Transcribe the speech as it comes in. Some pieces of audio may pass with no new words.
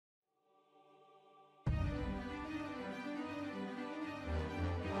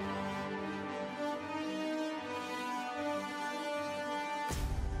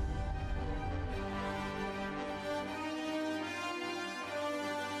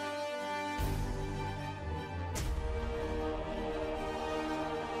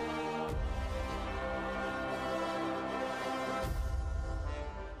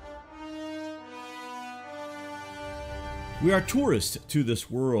We are tourists to this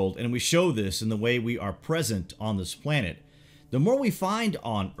world, and we show this in the way we are present on this planet. The more we find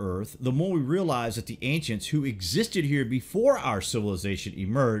on Earth, the more we realize that the ancients who existed here before our civilization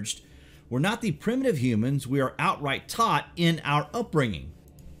emerged were not the primitive humans we are outright taught in our upbringing.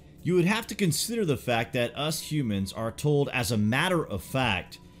 You would have to consider the fact that us humans are told as a matter of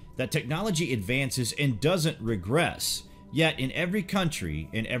fact that technology advances and doesn't regress. Yet in every country,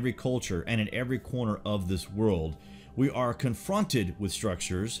 in every culture, and in every corner of this world, we are confronted with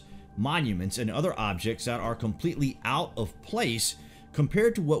structures, monuments, and other objects that are completely out of place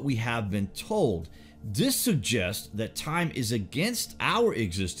compared to what we have been told. This suggests that time is against our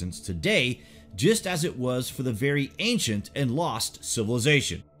existence today, just as it was for the very ancient and lost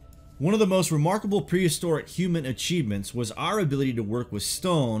civilization. One of the most remarkable prehistoric human achievements was our ability to work with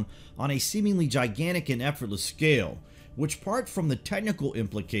stone on a seemingly gigantic and effortless scale, which, apart from the technical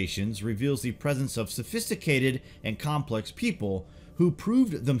implications, reveals the presence of sophisticated and complex people who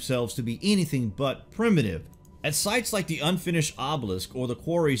proved themselves to be anything but primitive. At sites like the unfinished obelisk or the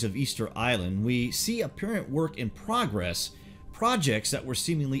quarries of Easter Island, we see apparent work in progress, projects that were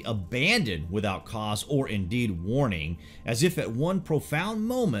seemingly abandoned without cause or indeed warning, as if at one profound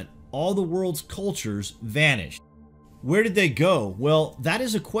moment all the world's cultures vanished. Where did they go? Well, that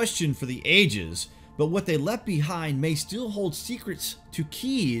is a question for the ages, but what they left behind may still hold secrets to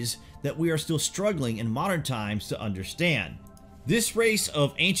keys that we are still struggling in modern times to understand. This race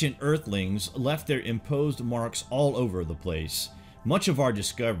of ancient Earthlings left their imposed marks all over the place. Much of our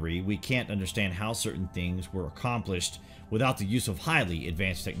discovery, we can't understand how certain things were accomplished without the use of highly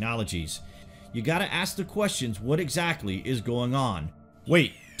advanced technologies. You gotta ask the questions, what exactly is going on?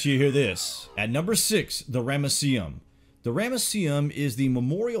 Wait till you hear this. At number 6, the Ramesseum. The Ramesseum is the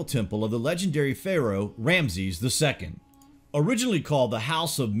memorial temple of the legendary pharaoh Ramses II. Originally called the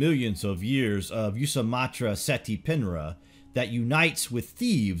House of Millions of Years of Usamatra Seti Penra, that unites with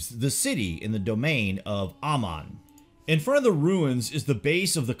Thebes, the city in the domain of Ammon. In front of the ruins is the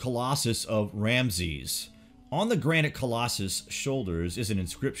base of the Colossus of Ramses. On the granite Colossus' shoulders is an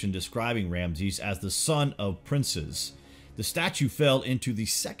inscription describing Ramses as the son of princes. The statue fell into the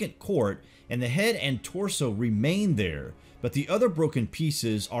second court, and the head and torso remain there, but the other broken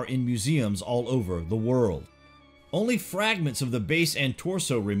pieces are in museums all over the world. Only fragments of the base and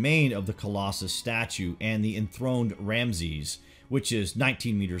torso remain of the Colossus statue and the enthroned Ramses, which is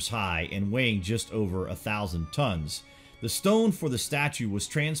 19 meters high and weighing just over 1,000 tons. The stone for the statue was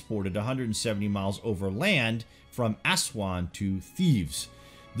transported 170 miles over land from Aswan to Thebes.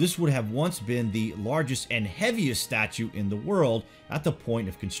 This would have once been the largest and heaviest statue in the world at the point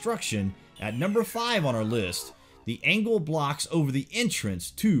of construction. At number 5 on our list, the angle blocks over the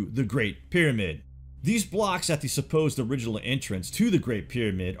entrance to the Great Pyramid. These blocks at the supposed original entrance to the Great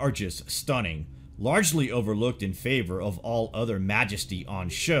Pyramid are just stunning, largely overlooked in favor of all other majesty on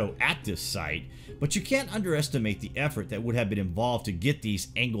show at this site, but you can't underestimate the effort that would have been involved to get these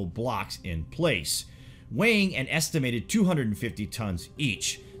angle blocks in place. Weighing an estimated 250 tons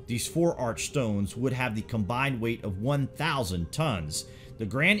each, these 4 arch stones would have the combined weight of 1,000 tons, the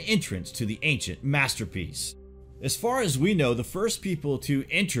grand entrance to the ancient masterpiece. As far as we know, the first people to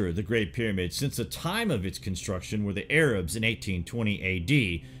enter the Great Pyramid since the time of its construction were the Arabs in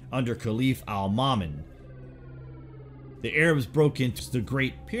 1820 AD under Caliph al-Ma'mun. The Arabs broke into the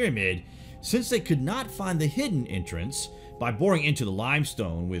Great Pyramid since they could not find the hidden entrance by boring into the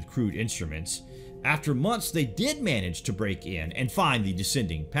limestone with crude instruments. After months, they did manage to break in and find the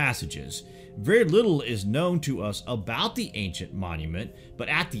descending passages. Very little is known to us about the ancient monument, but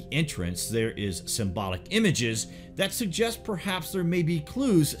at the entrance there is symbolic images that suggest perhaps there may be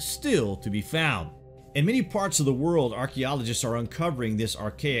clues still to be found. In many parts of the world, archaeologists are uncovering this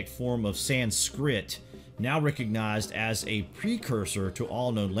archaic form of Sanskrit, now recognized as a precursor to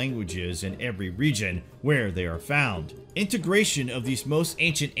all known languages in every region where they are found. Integration of these most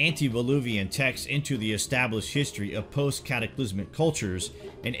ancient antediluvian texts into the established history of post-cataclysmic cultures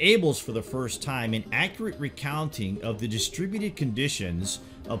enables for the first time an accurate recounting of the distributed conditions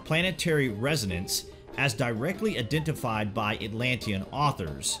of planetary resonance as directly identified by Atlantean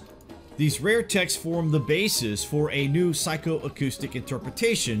authors. These rare texts form the basis for a new psychoacoustic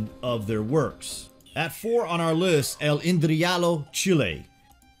interpretation of their works. At 4 on our list, El Indrialo, Chile.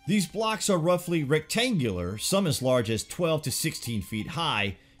 These blocks are roughly rectangular, some as large as 12 to 16 feet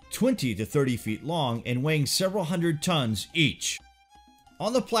high, 20 to 30 feet long, and weighing several hundred tons each.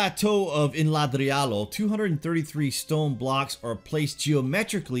 On the plateau of Inladrialo, 233 stone blocks are placed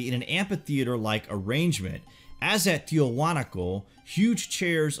geometrically in an amphitheater-like arrangement. As at Tiahuanaco, huge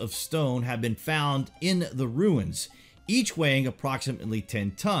chairs of stone have been found in the ruins, each weighing approximately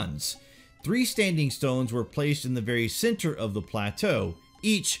 10 tons. 3 standing stones were placed in the very center of the plateau,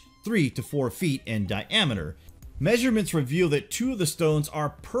 each 3 to 4 feet in diameter. Measurements reveal that 2 of the stones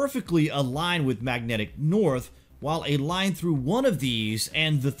are perfectly aligned with magnetic north, while a line through one of these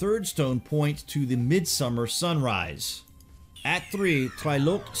and the 3rd stone points to the midsummer sunrise. At 3,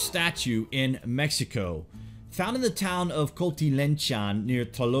 Tlaloc statue in Mexico. Found in the town of Coltilenchan near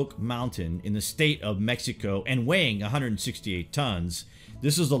Tlaloc Mountain in the state of Mexico and weighing 168 tons,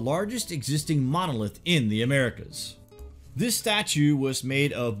 this is the largest existing monolith in the Americas. This statue was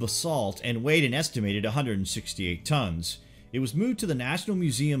made of basalt and weighed an estimated 168 tons. It was moved to the National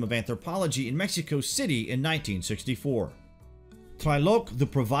Museum of Anthropology in Mexico City in 1964. Tlaloc the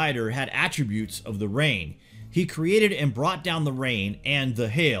provider had attributes of the rain. He created and brought down the rain and the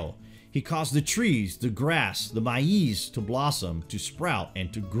hail. He caused the trees, the grass, the maize to blossom, to sprout,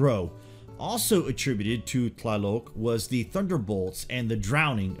 and to grow. Also attributed to Tlaloc was the thunderbolts and the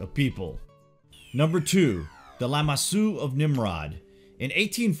drowning of people. Number 2. The Lamassu of Nimrod. In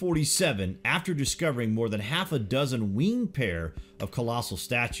 1847, after discovering more than half a dozen winged pair of colossal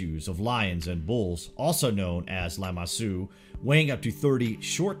statues of lions and bulls, also known as Lamassu, weighing up to 30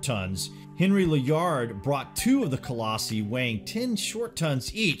 short tons, Henry Layard brought 2 of the colossi weighing 10 short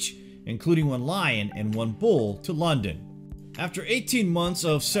tons each, including 1 lion and 1 bull, to London. After 18 months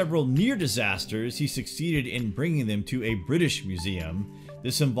of several near disasters, he succeeded in bringing them to a British museum.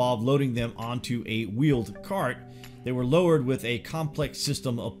 This involved loading them onto a wheeled cart. They were lowered with a complex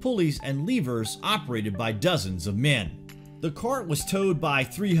system of pulleys and levers operated by dozens of men. The cart was towed by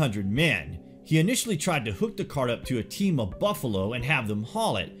 300 men. He initially tried to hook the cart up to a team of buffalo and have them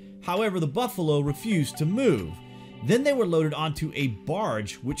haul it. However, the buffalo refused to move. Then they were loaded onto a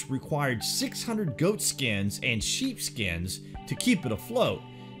barge which required 600 goat skins and sheep skins to keep it afloat.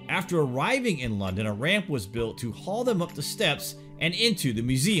 After arriving in London, a ramp was built to haul them up the steps and into the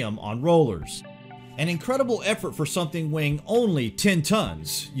museum on rollers. An incredible effort for something weighing only 10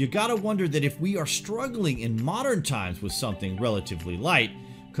 tons. You gotta wonder that if we are struggling in modern times with something relatively light,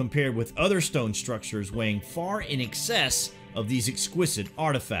 compared with other stone structures weighing far in excess of these exquisite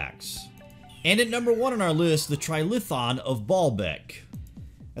artifacts. And at number 1 on our list, the Trilithon of Baalbek.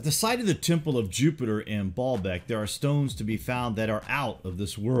 At the site of the Temple of Jupiter in Baalbek, there are stones to be found that are out of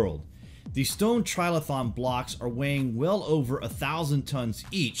this world. These stone trilithon blocks are weighing well over 1,000 tons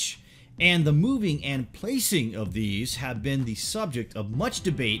each, and the moving and placing of these have been the subject of much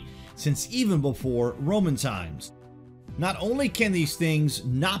debate since even before Roman times. Not only can these things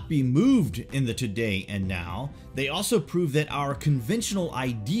not be moved in the today and now, they also prove that our conventional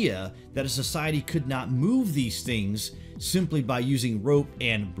idea that a society could not move these things simply by using rope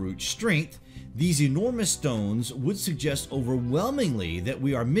and brute strength, these enormous stones would suggest overwhelmingly that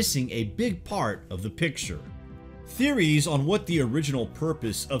we are missing a big part of the picture. Theories on what the original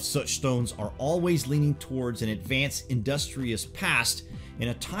purpose of such stones are always leaning towards an advanced industrious past in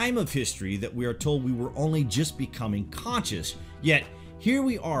a time of history that we are told we were only just becoming conscious, yet here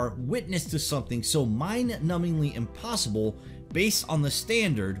we are witness to something so mind-numbingly impossible based on the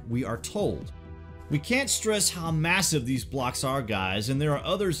standard we are told. We can't stress how massive these blocks are, guys, and there are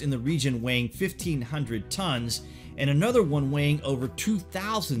others in the region weighing 1,500 tons and another one weighing over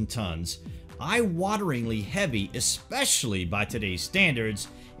 2,000 tons. Eye-wateringly heavy, especially by today's standards,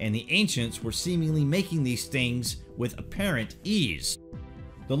 and the ancients were seemingly making these things with apparent ease.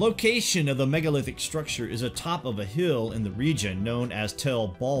 The location of the megalithic structure is atop of a hill in the region known as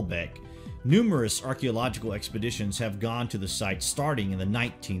Tel Baalbek. Numerous archaeological expeditions have gone to the site starting in the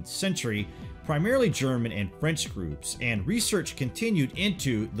 19th century, primarily German and French groups, and research continued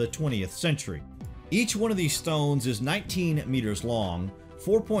into the 20th century. Each one of these stones is 19 meters long,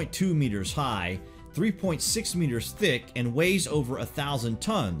 4.2 meters high, 3.6 meters thick, and weighs over 1,000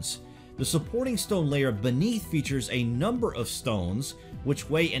 tons. The supporting stone layer beneath features a number of stones which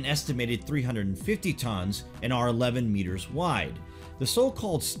weigh an estimated 350 tons and are 11 meters wide. The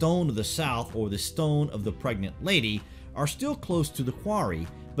so-called Stone of the South, or the Stone of the Pregnant Lady, are still close to the quarry,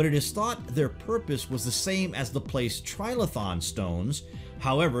 but it is thought their purpose was the same as the placed trilithon stones.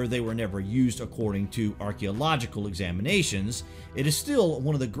 However, they were never used according to archaeological examinations. It is still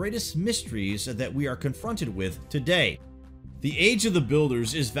one of the greatest mysteries that we are confronted with today. The age of the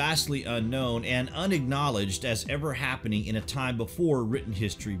builders is vastly unknown and unacknowledged as ever happening in a time before written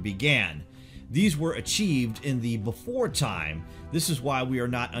history began. These were achieved in the before time. This is why we are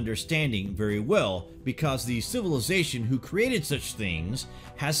not understanding very well, because the civilization who created such things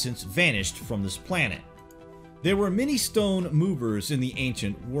has since vanished from this planet. There were many stone movers in the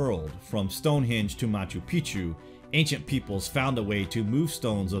ancient world. From Stonehenge to Machu Picchu, ancient peoples found a way to move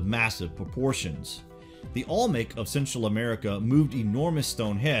stones of massive proportions. The Olmec of Central America moved enormous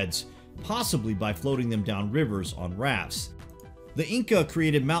stone heads, possibly by floating them down rivers on rafts. The Inca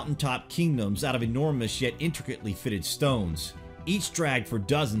created mountaintop kingdoms out of enormous yet intricately fitted stones, each dragged for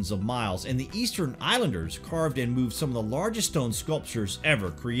dozens of miles, and the Eastern Islanders carved and moved some of the largest stone sculptures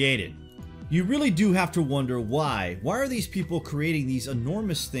ever created. You really do have to wonder why. Why are these people creating these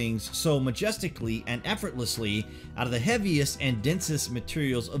enormous things so majestically and effortlessly out of the heaviest and densest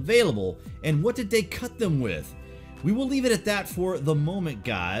materials available, and what did they cut them with? We will leave it at that for the moment,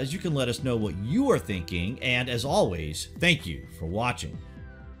 guys. You can let us know what you are thinking, and as always, thank you for watching.